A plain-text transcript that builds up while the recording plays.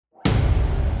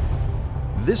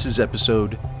This is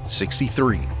episode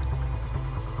 63.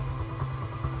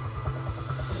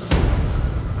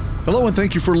 Hello and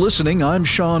thank you for listening. I'm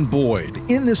Sean Boyd.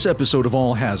 In this episode of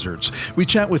All Hazards, we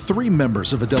chat with three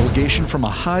members of a delegation from a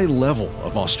high level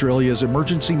of Australia's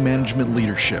emergency management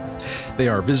leadership. They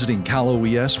are visiting Cal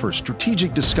OES for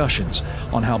strategic discussions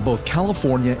on how both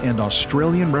California and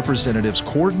Australian representatives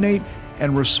coordinate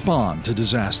and respond to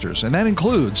disasters. And that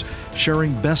includes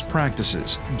sharing best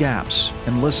practices, gaps,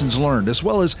 and lessons learned, as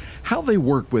well as how they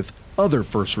work with other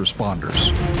first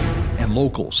responders and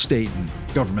local, state, and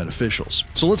government officials.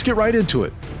 So let's get right into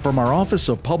it. From our Office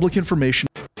of Public Information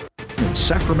in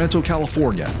Sacramento,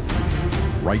 California,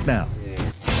 right now.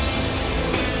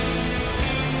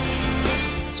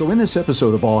 So in this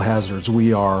episode of All Hazards,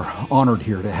 we are honored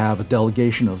here to have a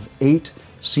delegation of 8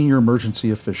 senior emergency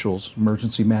officials,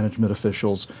 emergency management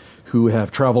officials, who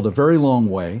have traveled a very long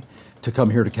way to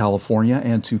come here to California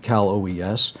and to Cal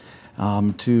OES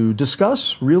to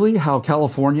discuss really how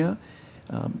California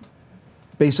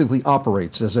basically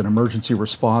operates as an emergency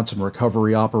response and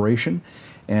recovery operation.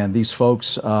 And these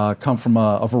folks come from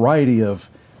a variety of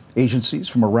agencies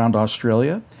from around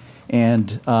Australia.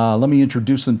 And let me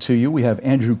introduce them to you. We have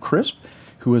Andrew Crisp,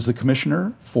 who is the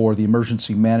Commissioner for the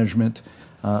Emergency Management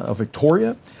of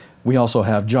Victoria. We also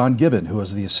have John Gibbon, who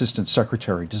is the Assistant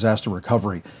Secretary, Disaster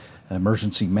Recovery,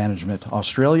 Emergency Management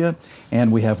Australia.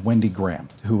 And we have Wendy Graham,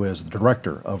 who is the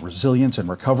Director of Resilience and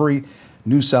Recovery,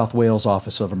 New South Wales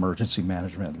Office of Emergency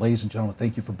Management. Ladies and gentlemen,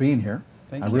 thank you for being here.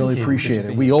 Thank you. I really appreciate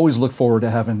it. We always look forward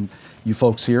to having you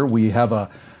folks here. We have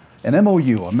an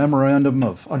MOU, a Memorandum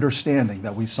of Understanding,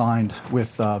 that we signed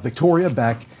with Victoria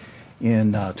back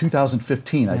in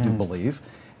 2015, I do believe.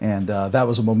 And that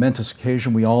was a momentous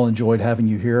occasion. We all enjoyed having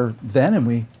you here then, and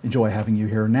we enjoy having you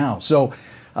here now. So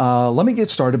let me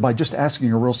get started by just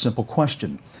asking a real simple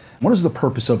question. What is the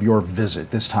purpose of your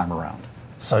visit this time around?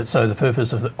 So the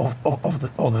purpose of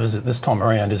the visit this time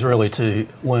around is really to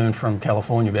learn from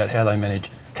California about how they manage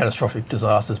catastrophic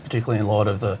disasters, particularly in light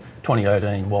of the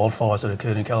 2018 wildfires that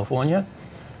occurred in California.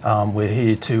 We're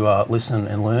here to listen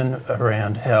and learn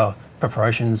around how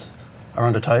preparations are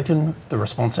undertaken, the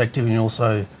response activity, and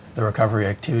also the recovery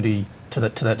activity to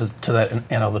that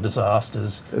and other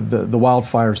disasters. The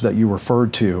wildfires that you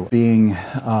referred to, being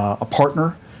a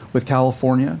partner with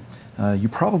California, you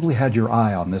probably had your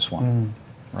eye on this one.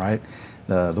 Right?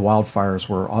 The wildfires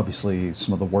were obviously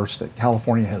some of the worst that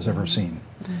California has ever seen.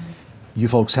 You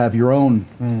folks have your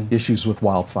own issues with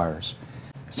wildfires.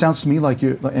 It sounds to me like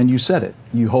you said it,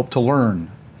 you hope to learn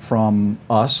from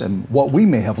us and what we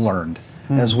may have learned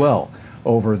as well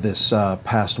over this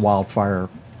past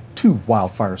two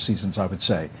wildfire seasons, I would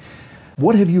say.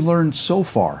 What have you learned so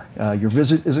far? Your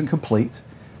visit isn't complete.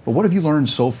 But what have you learned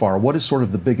so far? What is sort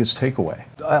of the biggest takeaway?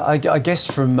 I guess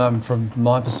from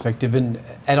my perspective, and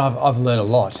I've learned a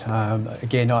lot.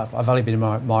 Again, I've only been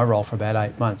in my role for about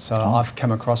 8 months, so I've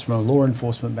come across from a law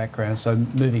enforcement background, so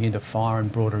moving into fire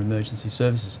and broader emergency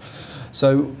services.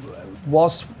 So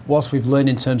whilst we've learned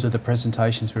in terms of the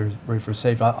presentations we've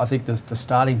received, I think the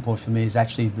starting point for me is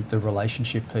actually the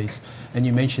relationship piece. And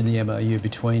you mentioned the MOU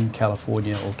between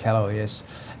California or Cal OES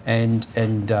and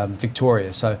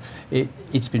Victoria. So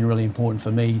it's been really important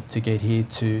for me to get here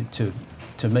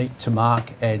to meet to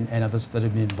Mark and others that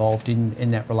have been involved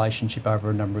in that relationship over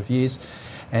a number of years,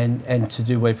 and to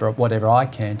do whatever I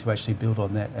can to actually build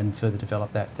on that and further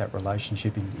develop that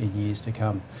relationship in years to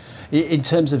come. In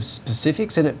terms of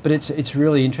specifics, but it's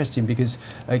really interesting because,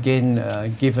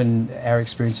 again, given our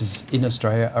experiences in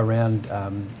Australia around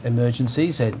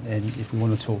emergencies, and if we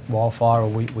want to talk wildfire or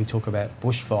we talk about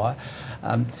bushfire,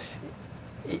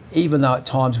 even though at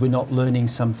times we're not learning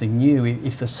something new,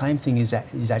 if the same thing is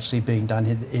actually being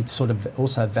done, it's sort of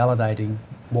also validating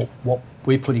what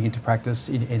we're putting into practice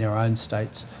in our own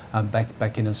states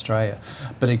back in Australia.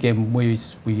 But again, we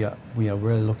are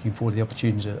really looking forward to the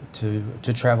opportunity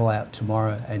to travel out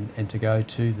tomorrow and to go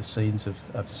to the scenes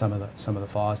of some of the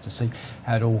fires to see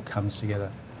how it all comes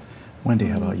together. Wendy,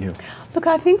 how about you? Look,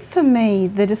 I think for me,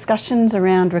 the discussions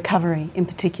around recovery in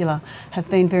particular have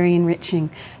been very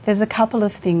enriching. There's a couple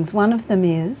of things. One of them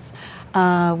is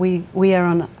we are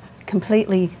on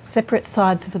completely separate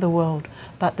sides of the world,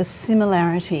 but the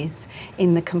similarities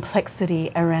in the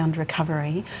complexity around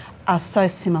recovery are so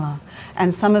similar.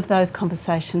 And some of those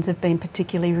conversations have been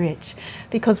particularly rich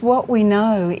because what we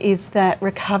know is that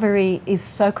recovery is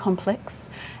so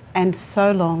complex and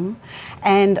so long,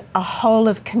 and a whole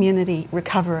of community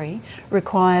recovery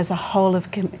requires a whole of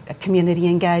community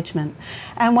engagement.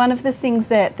 And one of the things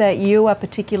that you are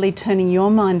particularly turning your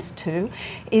minds to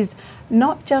is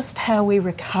not just how we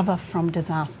recover from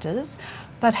disasters,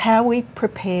 but how we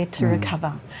prepare to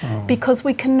recover. Because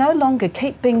we can no longer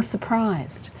keep being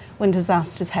surprised when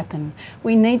disasters happen.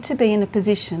 We need to be in a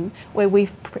position where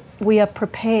we are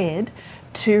prepared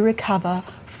to recover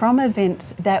from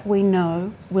events that we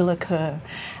know will occur.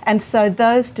 And so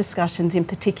those discussions in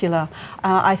particular,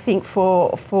 I think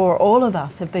for all of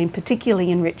us have been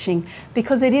particularly enriching,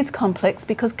 because it is complex,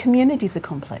 because communities are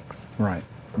complex. Right,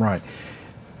 right.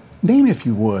 Name, if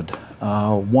you would,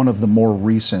 one of the more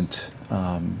recent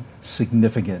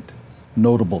significant,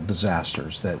 notable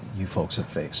disasters that you folks have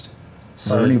faced. Is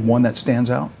there any one that stands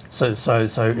out? So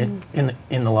in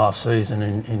the last season,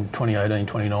 in 2018,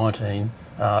 2019,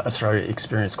 Australia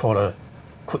experienced quite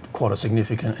a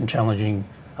significant and challenging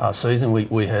season.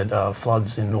 We had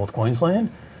floods in North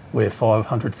Queensland, where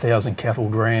 500,000 cattle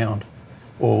drowned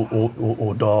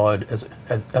or died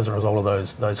as a result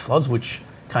of those floods, which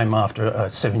came after a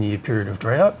 7-year period of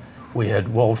drought. We had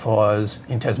wildfires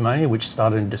in Tasmania, which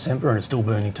started in December and are still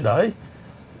burning today,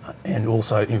 and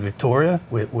also in Victoria,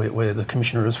 where the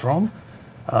Commissioner is from.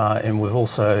 And we've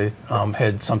also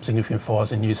had some significant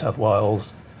fires in New South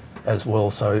Wales as well.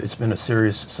 So it's been a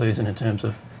serious season in terms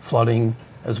of flooding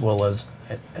as well as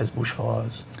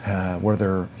bushfires. Were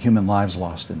there human lives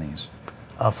lost in these?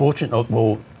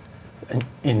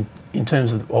 In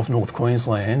terms of North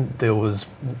Queensland, there was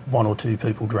 1 or 2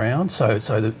 people drowned. So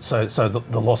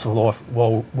the loss of life,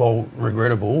 while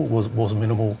regrettable, was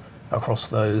minimal across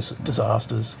those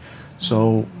disasters.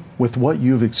 So with what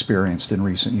you've experienced in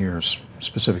recent years,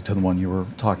 specific to the one you were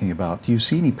talking about, do you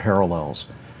see any parallels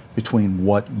between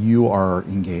what you are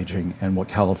engaging and what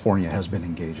California has been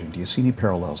engaging? Do you see any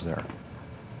parallels there?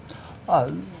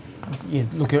 Yeah,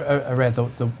 look, around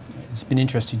it's been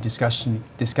interesting discussing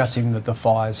the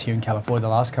fires here in California the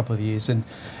last couple of years, and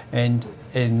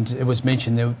it was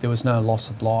mentioned there was no loss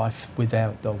of life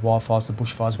without the wildfires, the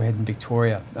bushfires we had in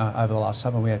Victoria over the last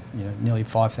summer. We had nearly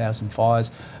 5,000 fires,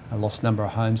 a lost number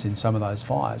of homes in some of those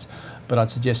fires. But I'd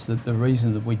suggest that the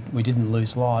reason that we didn't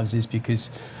lose lives is because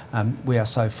we are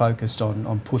so focused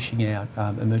on pushing out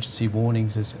emergency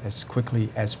warnings as quickly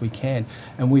as we can,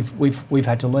 and we've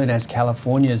had to learn, as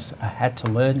California's had to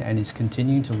learn and is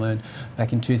continuing to learn.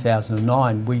 Back in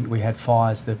 2009, we had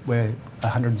fires where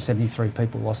 173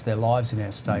 people lost their lives in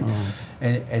our state,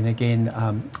 and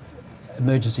again.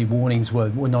 Emergency warnings were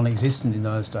non-existent in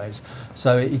those days.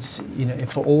 So it's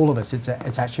for all of us, it's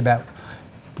actually about.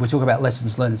 We talk about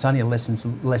lessons learned. It's only a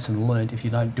lesson learned if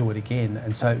you don't do it again.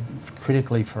 And so,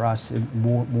 critically for us,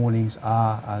 warnings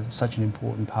are such an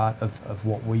important part of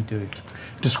what we do.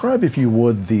 Describe, if you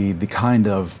would, the kind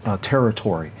of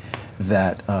territory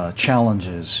that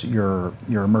challenges your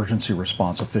emergency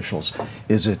response officials.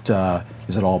 Is it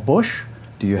all bush?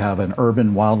 Do you have an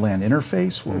urban wildland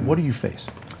interface? What do you face?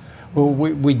 Well,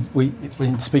 we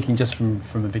speaking just from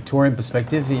a Victorian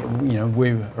perspective,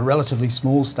 we're a relatively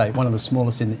small state, one of the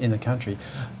smallest in the country,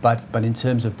 but in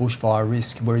terms of bushfire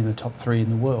risk, we're in the top 3 in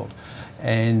the world.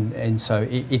 And so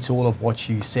it's all of what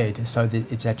you said. So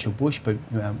that it's actual bush, but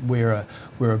we're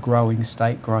a growing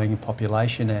state, growing in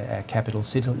population. Our capital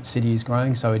city is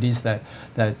growing, so it is that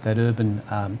urban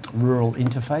rural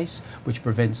interface which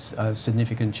prevents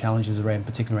significant challenges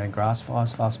particularly around grass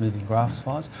fires, fast-moving grass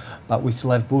fires. But we still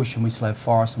have bush and we still have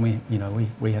forest, and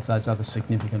we have those other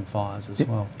significant fires as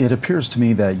well. It appears to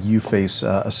me that you face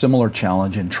a similar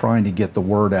challenge in trying to get the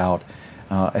word out.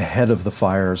 Ahead of the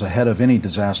fires, ahead of any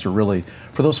disaster, really,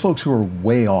 for those folks who are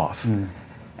way off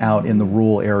out in the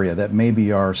rural area that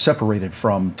maybe are separated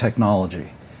from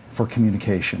technology for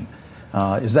communication.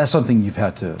 Is that something you've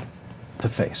had to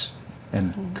face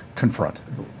and confront?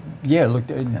 Yeah, look,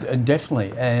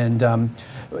 definitely. And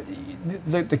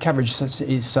the coverage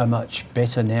is so much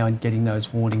better now in getting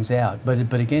those warnings out. But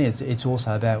again, it's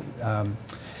also about...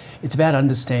 It's about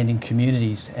understanding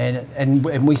communities, and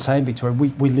we say in Victoria,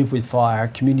 we live with fire, our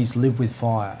communities live with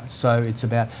fire. So it's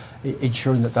about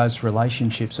ensuring that those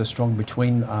relationships are strong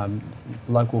between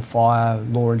local fire,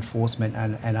 law enforcement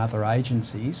and other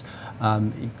agencies.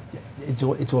 It's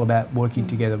all about working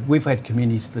together. We've had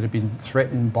communities that have been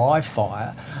threatened by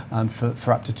fire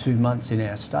for up to 2 months in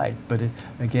our state. But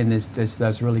again, there's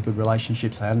those really good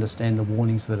relationships. They understand the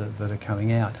warnings that are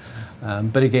coming out.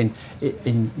 But again,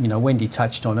 Wendy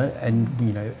touched on it, and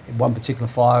one particular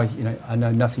fire. I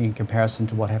know nothing in comparison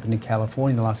to what happened in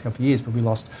California in the last couple of years, but we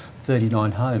lost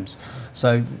 39 homes.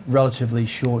 So relatively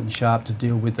short and sharp to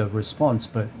deal with the response,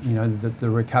 but the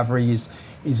recovery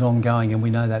is ongoing, and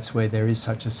we know that's where there is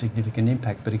such a significant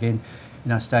impact. But again,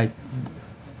 in our state,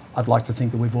 I'd like to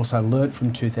think that we've also learnt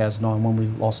from 2009 when we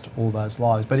lost all those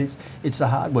lives. But it's the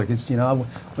hard work. It's, you know, I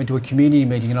went to a community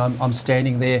meeting and I'm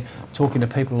standing there talking to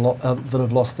people that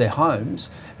have lost their homes,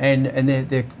 and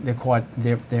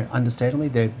they're understandably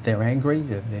they're angry.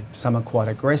 Some are quite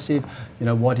aggressive. You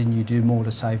know, why didn't you do more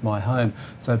to save my home?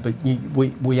 So, but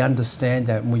we understand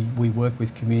that, and we work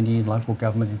with community and local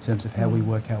government in terms of how we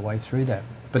work our way through that.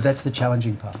 But that's the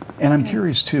challenging part. And I'm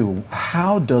curious too,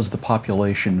 how does the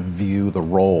population view the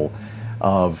role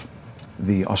of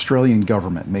the Australian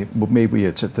government? Maybe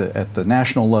it's at the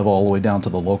national level all the way down to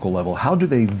the local level. How do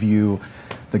they view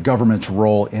the government's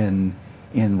role in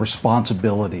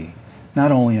responsibility,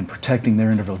 not only in protecting their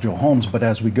individual homes, but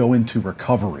as we go into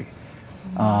recovery?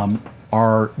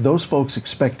 Are those folks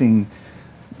expecting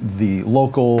the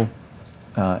local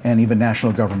and even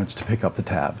national governments to pick up the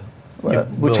tab?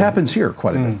 Which happens here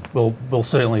quite a bit. Well,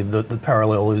 certainly the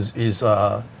parallel is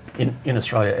in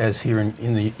Australia as here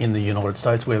in the United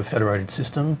States. We have a federated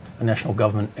system, a national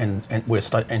government and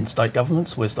state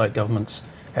governments, where state governments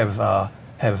have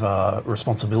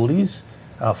responsibilities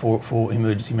for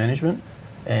emergency management,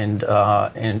 and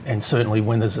certainly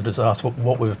when there's a disaster,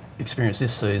 what we've experienced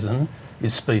this season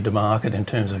is speed to market in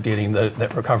terms of getting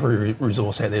that recovery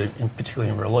resource out there,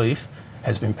 particularly in relief,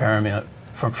 has been paramount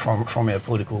from our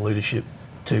political leadership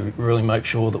to really make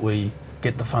sure that we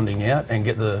get the funding out and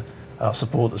get the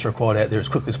support that's required out there as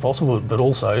quickly as possible, but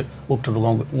also look to the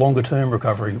longer term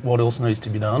recovery. What else needs to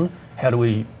be done? How do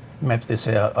we map this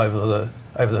out over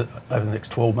the next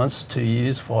 12 months, 2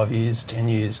 years, 5 years, 10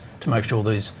 years, to make sure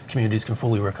these communities can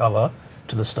fully recover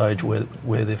to the stage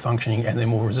where they're functioning and they're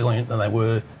more resilient than they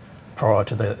were prior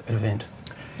to the event.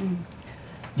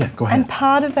 Yeah, go ahead. And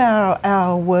part of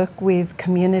our work with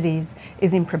communities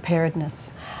is in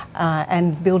preparedness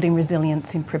and building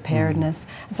resilience in preparedness.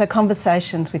 So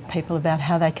conversations with people about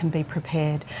how they can be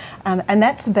prepared. And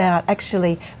that's about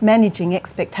actually managing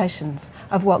expectations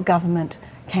of what government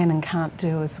can and can't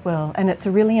do as well. And it's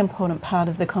a really important part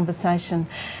of the conversation.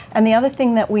 And the other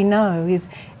thing that we know is,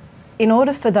 in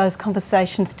order for those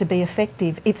conversations to be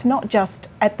effective, it's not just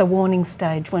at the warning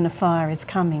stage when a fire is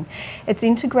coming. It's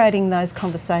integrating those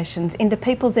conversations into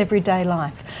people's everyday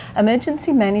life.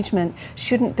 Emergency management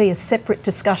shouldn't be a separate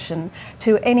discussion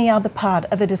to any other part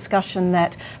of a discussion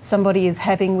that somebody is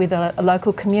having with a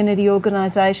local community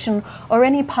organisation or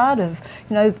any part of,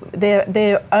 you know,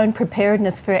 their own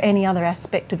preparedness for any other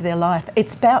aspect of their life.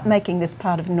 It's about making this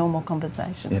part of normal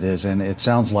conversation. It is, and it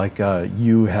sounds like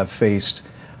you have faced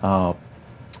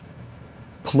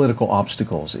political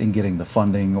obstacles in getting the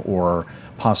funding or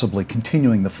possibly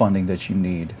continuing the funding that you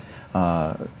need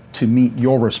to meet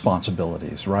your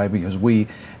responsibilities, right? Because we,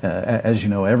 as you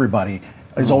know, everybody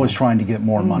is always trying to get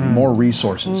more money, more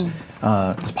resources.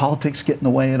 Does politics get in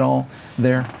the way at all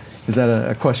there? Is that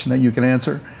a question that you can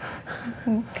answer?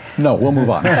 No, we'll move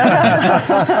on.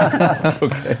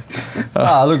 Okay.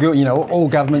 Look, you know, all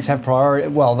governments have priority.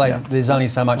 Well, there's only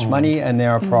so much money, and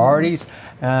there are priorities,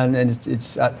 and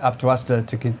it's up to us to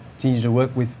continue to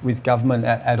work with government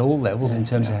at all levels in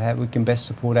terms of how we can best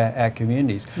support our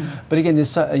communities. But again,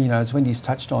 there's you know, as Wendy's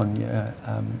touched on,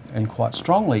 and quite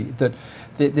strongly, that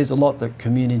there's a lot that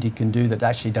community can do that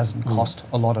actually doesn't cost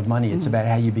a lot of money. It's about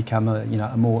how you become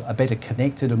a better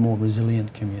connected, a more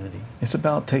resilient community. It's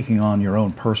about taking on your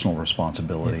own personal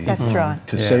responsibility. That's right.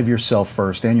 To save yourself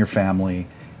first and your family,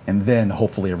 and then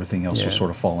hopefully everything else will sort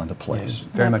of fall into place.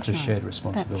 Very much a shared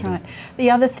responsibility. That's right.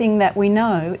 The other thing that we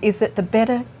know is that the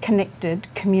better connected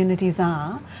communities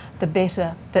are, the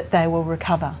better that they will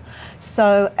recover.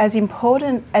 So as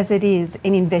important as it is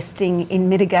in investing in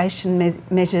mitigation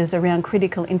measures around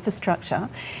critical infrastructure,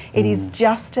 it is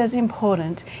just as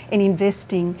important in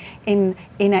investing in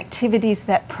activities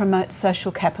that promote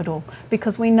social capital,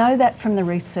 because we know that from the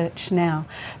research now.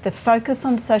 The focus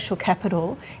on social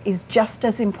capital is just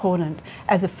as important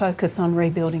as a focus on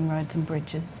rebuilding roads and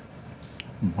bridges.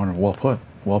 Wonderful. Well put.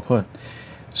 Well put.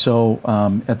 So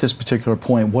at this particular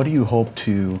point, what do you hope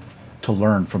to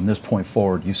learn from this point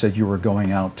forward? You said you were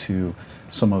going out to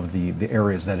some of the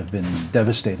areas that have been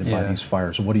devastated by these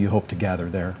fires. What do you hope to gather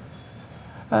there?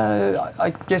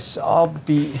 I guess I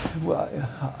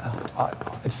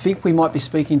think we might be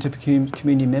speaking to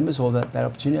community members, or that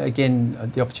opportunity. Again,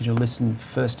 the opportunity to listen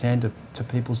firsthand to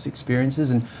people's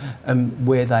experiences and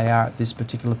where they are at this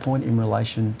particular point in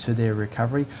relation to their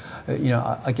recovery. You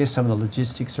know, I guess some of the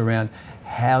logistics around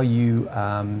how you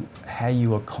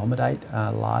accommodate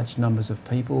large numbers of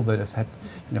people that have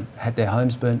had their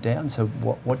homes burnt down. So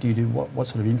what do you do? What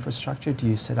sort of infrastructure do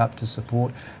you set up to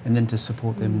support, and then to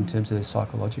support them in terms of their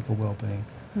psychological well-being?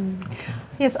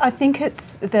 Yes, I think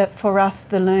it's that for us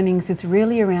the learnings is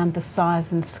really around the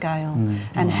size and scale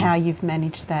and how you've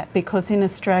managed that, because in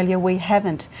Australia we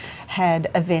haven't had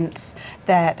events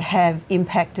that have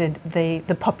impacted the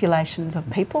populations of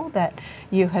people that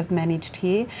you have managed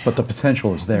here. But the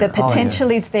potential is there. The potential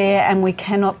is there, and we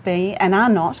cannot be and are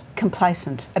not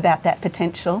complacent about that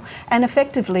potential, and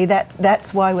effectively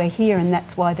that's why we're here, and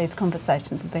that's why these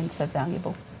conversations have been so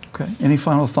valuable. Okay. Any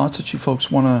final thoughts that you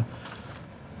folks want to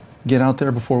get out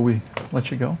there before we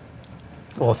let you go?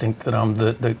 Well, I think that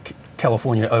the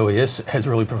California OES has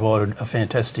really provided a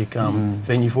fantastic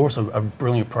venue for us, a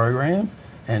brilliant program,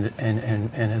 and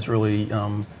has really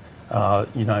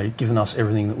given us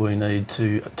everything that we need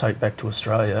to take back to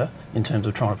Australia in terms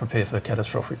of trying to prepare for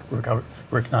catastrophic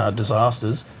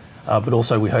disasters. But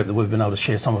also we hope that we've been able to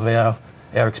share some of our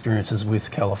experiences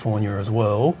with California as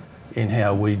well in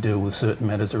how we deal with certain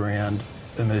matters around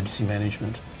emergency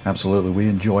management. Absolutely. We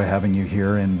enjoy having you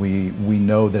here, and we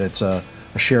know that it's a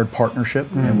shared partnership,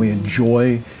 and we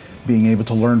enjoy being able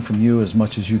to learn from you as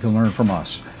much as you can learn from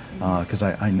us, because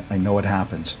I know it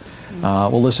happens.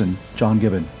 Well, listen, John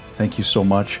Gibbon, thank you so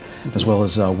much, as well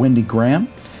as Wendy Graham.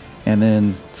 And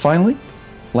then finally,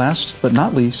 last but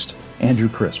not least, Andrew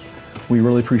Crisp. We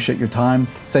really appreciate your time.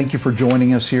 Thank you for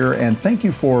joining us here, and thank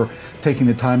you for taking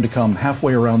the time to come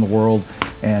halfway around the world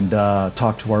and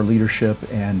talk to our leadership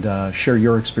and share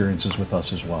your experiences with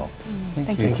us as well.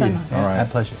 Thank you so much. All right. Our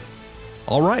pleasure.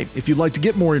 All right. If you'd like to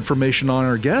get more information on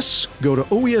our guests, go to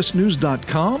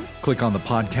oesnews.com, click on the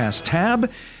podcast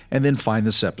tab, and then find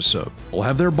this episode. We'll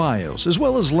have their bios, as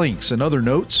well as links and other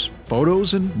notes,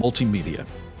 photos, and multimedia.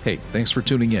 Hey, thanks for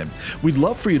tuning in. We'd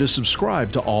love for you to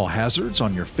subscribe to All Hazards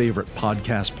on your favorite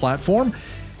podcast platform.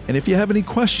 And if you have any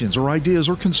questions or ideas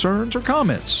or concerns or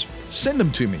comments, send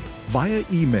them to me via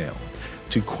email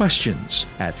to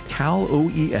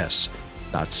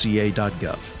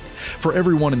questions@caloes.ca.gov. For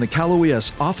everyone in the Cal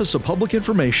OES Office of Public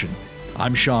Information,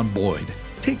 I'm Sean Boyd.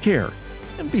 Take care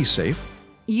and be safe.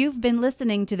 You've been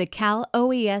listening to the Cal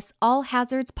OES All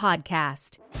Hazards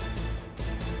podcast.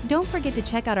 Don't forget to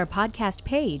check out our podcast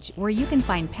page where you can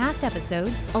find past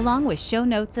episodes along with show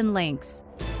notes and links.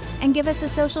 And give us a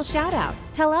social shout out.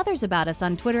 Tell others about us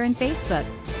on Twitter and Facebook.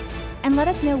 And let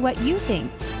us know what you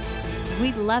think.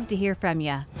 We'd love to hear from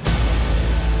you.